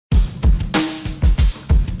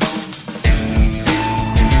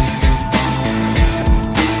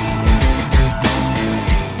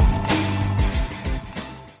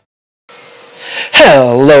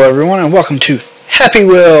Hello everyone and welcome to Happy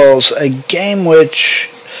Wheels, a game which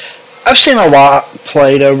I've seen a lot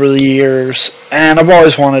played over the years and I've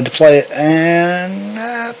always wanted to play it, and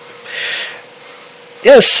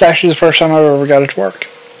yeah, this is actually the first time I've ever got it to work,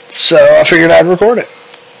 so I figured I'd record it.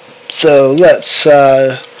 So let's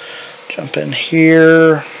jump in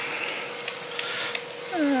here.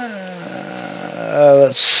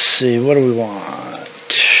 Let's see, what do we want?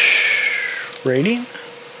 Rating?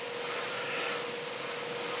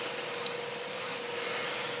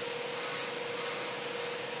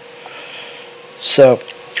 So,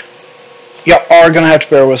 you are going to have to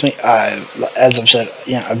bear with me. As I've said,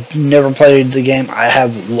 I've never played the game. I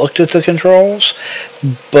have looked at the controls,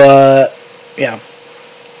 but,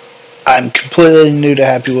 I'm completely new to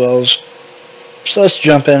Happy Wheels. So let's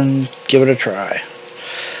jump in, give it a try.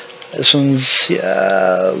 This one's,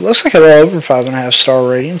 looks like a little over 5.5 star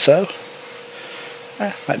rating, so,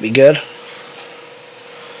 might be good.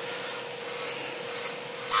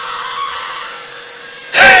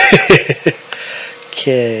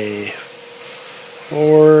 Okay,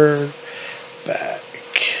 forward, back.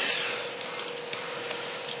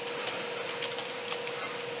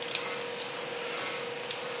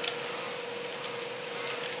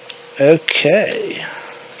 Okay,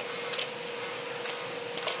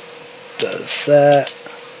 does that.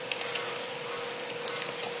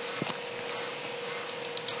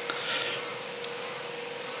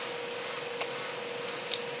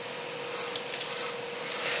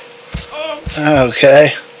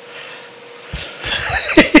 Okay.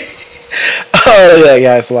 Oh yeah,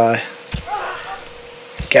 guy fly.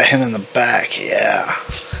 Got him in the back, yeah.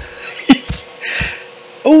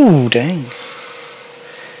 Oh dang.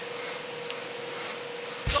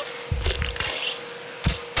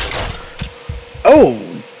 Oh,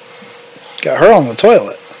 got her on the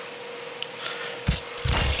toilet.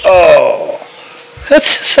 Oh, that's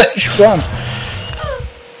such fun.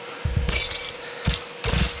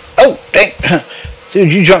 Oh dang,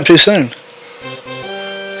 dude, you jumped too soon.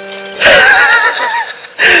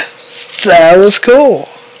 That was cool.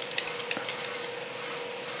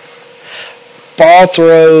 Ball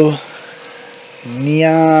throw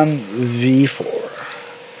neon V4.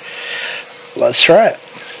 Let's try it.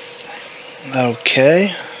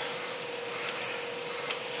 Okay.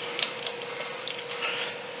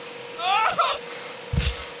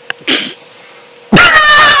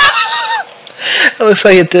 It looks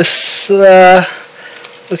like it dislocated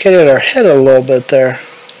our head a little bit there.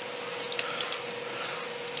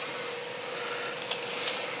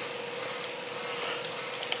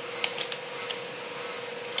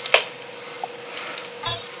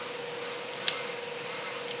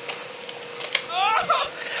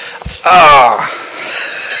 Ah,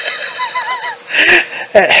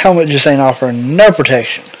 that helmet just ain't offering no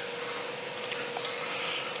protection.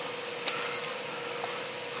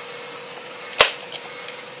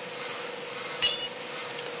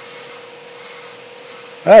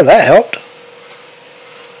 Oh, that helped.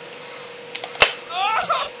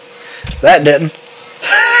 That didn't.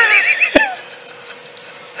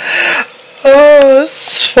 Oh,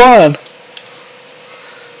 it's fun.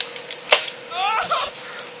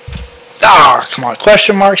 Ah, come on.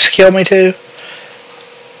 Question marks kill me too.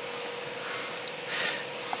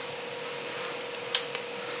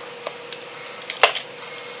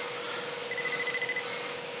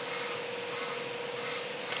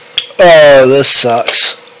 Oh, this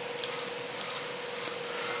sucks.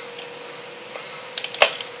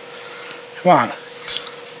 Come on.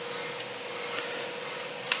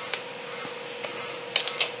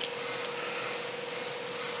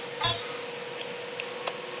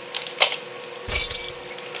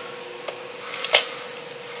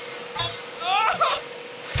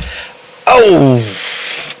 Oh,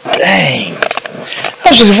 dang. I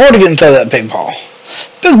was looking forward to getting through that big ball.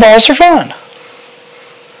 Big balls are fun.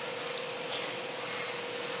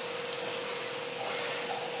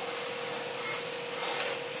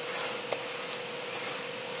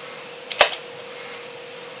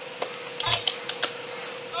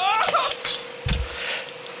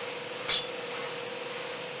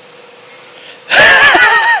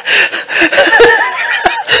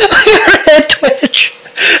 Your head twitch.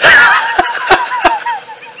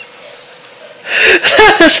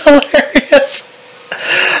 That is hilarious.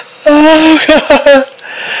 Oh god.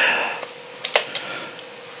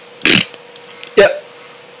 Yep.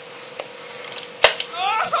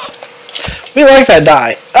 We like that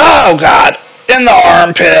die. Oh god. In the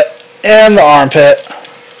armpit. In the armpit.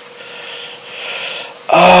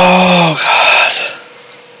 Oh god.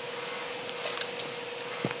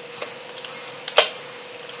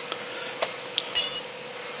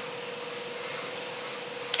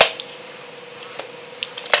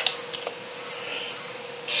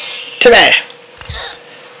 Timmy!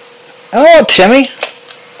 Oh, Timmy!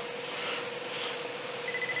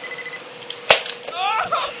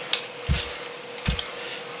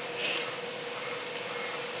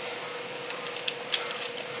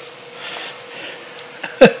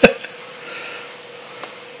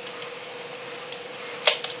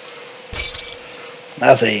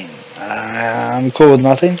 Nothing. I'm cool with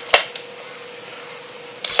nothing.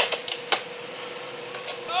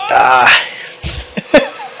 Ah.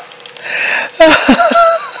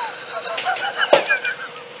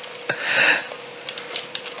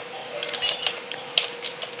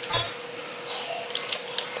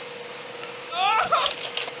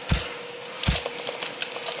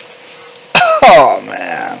 Oh,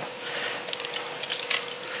 man.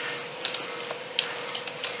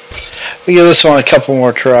 We give this one a couple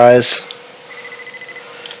more tries.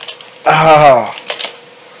 Oh.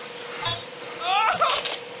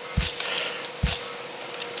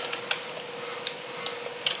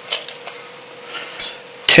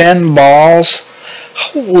 $10 balls.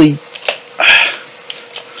 Holy.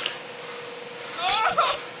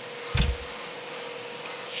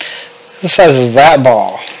 The size of that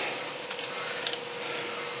ball.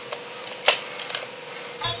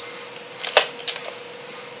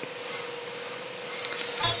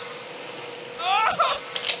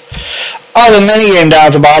 Oh, the mini game down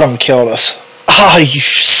at the bottom killed us. Oh, you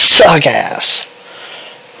suck ass.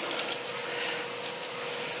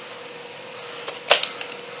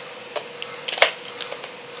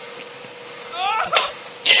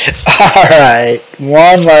 Alright,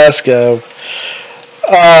 one last go.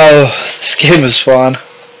 Oh, this game is fun.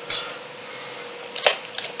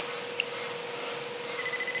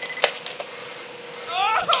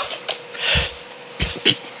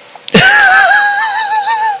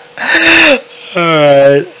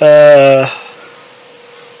 Alright,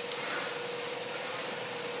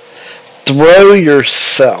 throw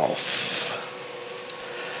yourself.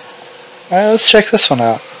 Alright, let's check this one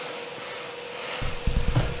out.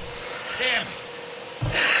 Damn.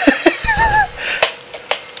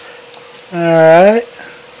 Alright.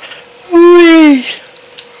 Whee!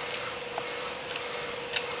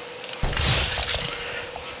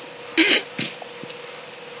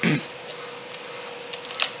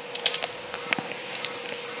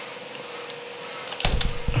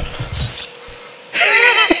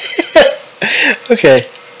 Okay.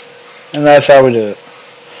 And that's how we do it.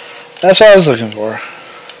 That's what I was looking for.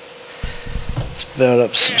 Let's build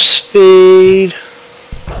up some speed.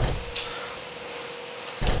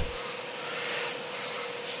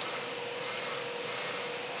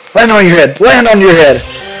 Land on your head. Land on your head.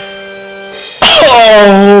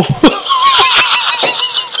 Oh!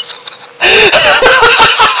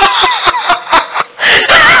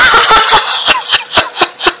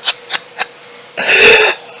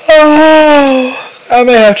 Oh! I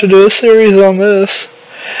may have to do a series on this.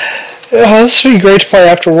 Oh, this would be great to play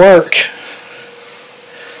after work.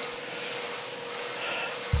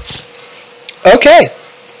 Okay.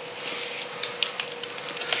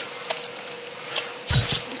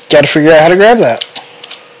 Got to figure out how to grab that.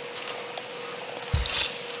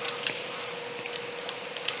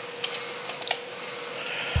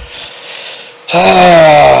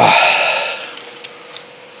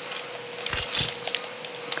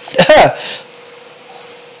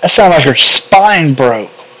 That sounded like her spine broke.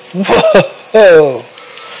 Whoa.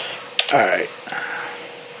 Alright.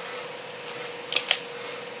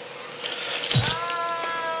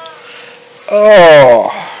 Oh.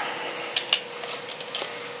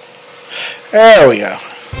 There we go.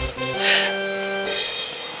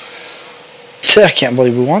 I can't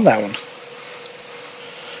believe we won that one.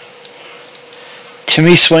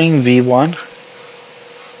 Timmy Swing V1.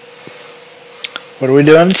 What are we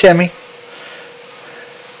doing to Timmy?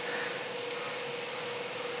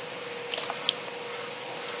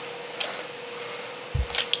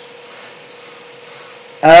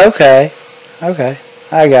 Okay. Okay.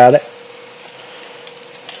 I got it.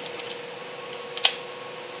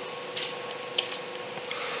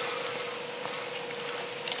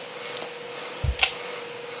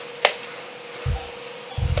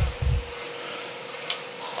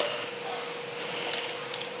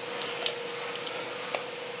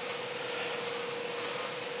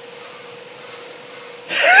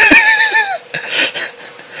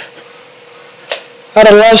 I'd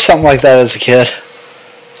have loved something like that as a kid.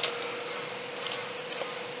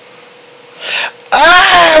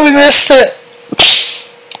 Ah, we missed it.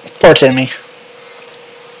 Poor Timmy.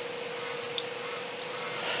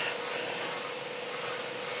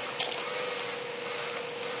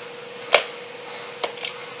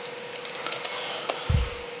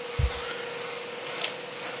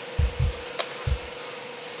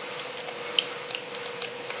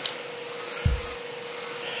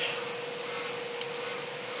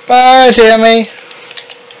 Bye, Timmy.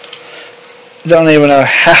 Don't even know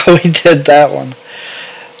how he did that one.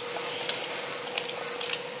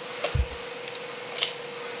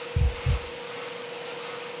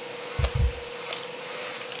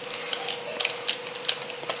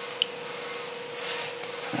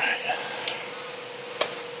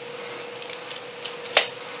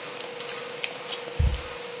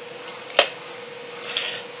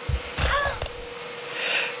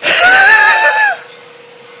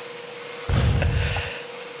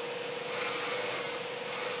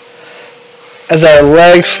 As our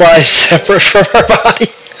legs fly separate from our body.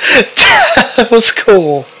 That was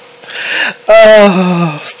cool.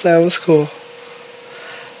 Oh, that was cool.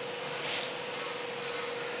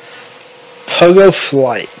 Pogo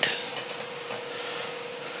flight.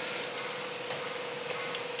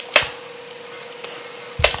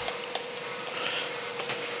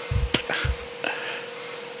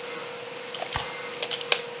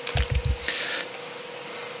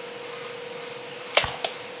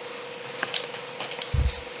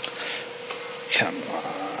 Come on.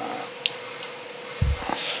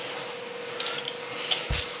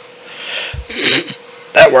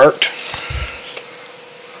 That worked.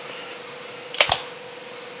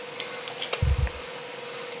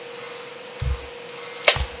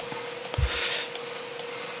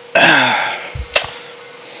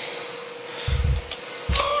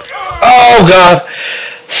 Oh God!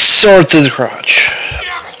 Sword through the crotch.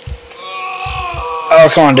 Oh,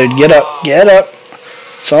 come on, dude. Get up. Get up.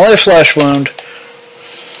 It's only a flesh wound.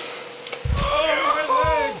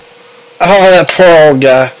 Oh, that poor old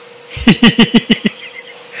guy.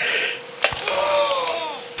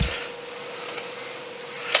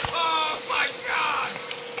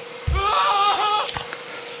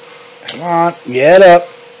 Come on, get up.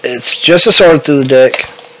 It's just a sword through the dick.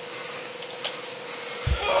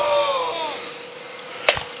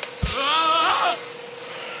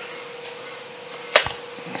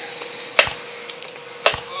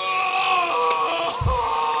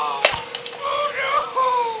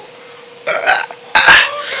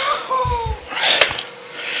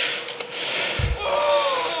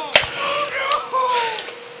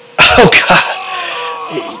 Oh God.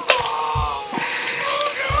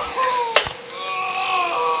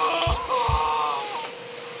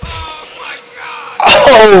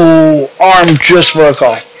 Oh, arm just broke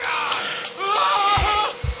off.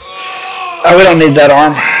 Oh, we don't need that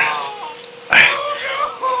arm.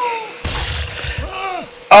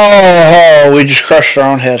 Oh, we just crushed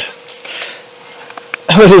our own head.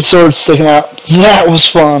 With his sword sticking out. That was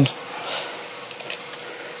fun.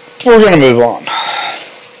 We're going to move on.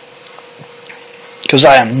 Because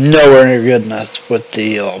I am nowhere near good enough with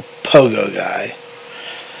the pogo guy.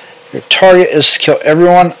 Your target is to kill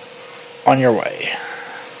everyone on your way.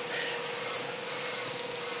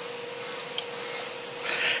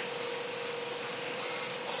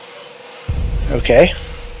 Okay.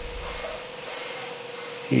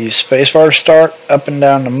 Use spacebar to start, up and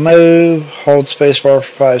down to move, hold spacebar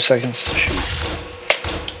for 5 seconds to shoot.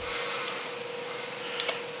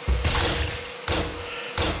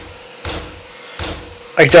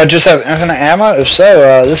 Like, do I just have infinite ammo? If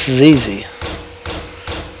so, this is easy.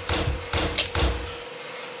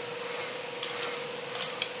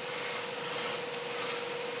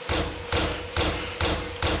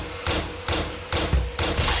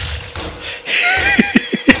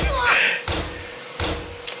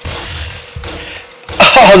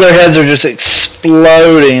 All their heads are just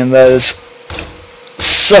exploding. That is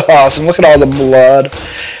so awesome. Look at all the blood.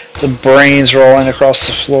 The brains rolling across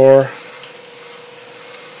the floor.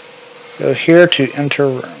 Go here to enter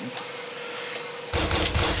room.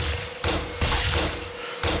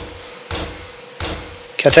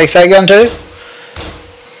 Can I take that gun too?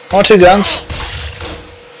 I want 2 guns.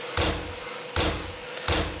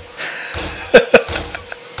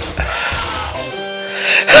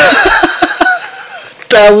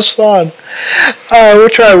 That was fun. We'll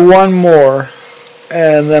try one more,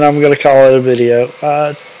 and then I'm going to call it a video.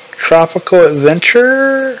 Tropical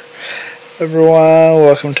Adventure. Everyone,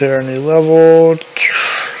 welcome to our new level.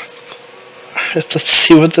 Let's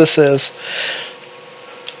see what this is.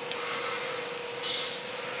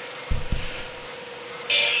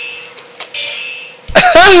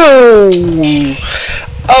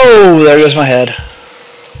 Oh, there goes my head.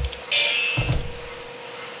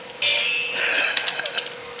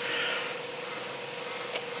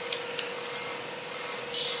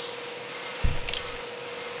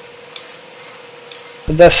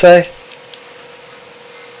 What did that say?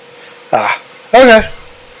 Ah, okay.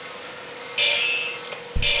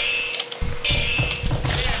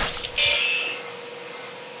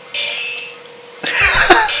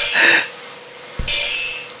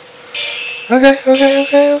 Okay, okay,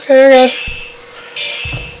 okay, okay, okay.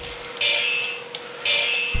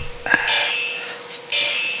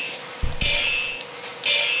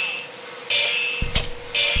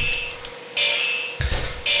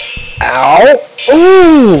 Ow!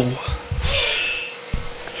 Ooh!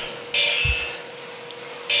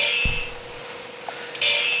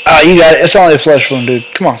 Oh, you got it. It's only a flesh wound, dude.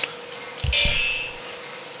 Come on.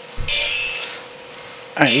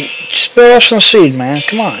 Alright, just build up some speed, man.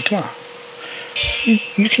 Come on, come on.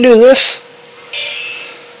 You can do this.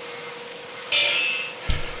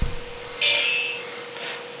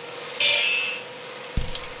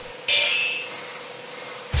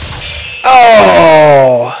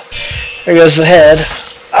 Oh! There goes the head.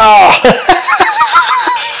 Oh!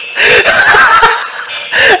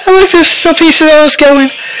 I like there's the piece that was going.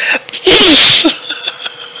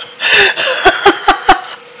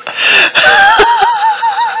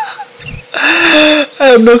 I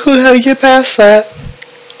have no clue how to get past that.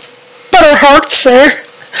 But our heart's there.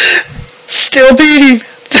 Still beating.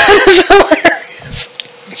 That is hilarious.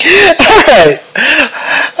 Alright.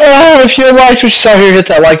 If you liked what you saw here, hit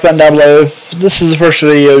that like button down below. If this is the first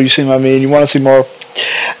video you've seen by me and you want to see more,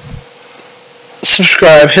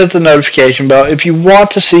 subscribe, hit the notification bell. If you want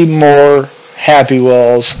to see more Happy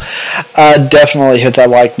Wheels, definitely hit that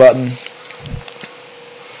like button.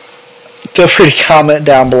 Feel free to comment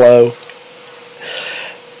down below.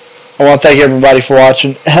 I want to thank everybody for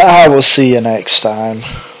watching. I will see you next time.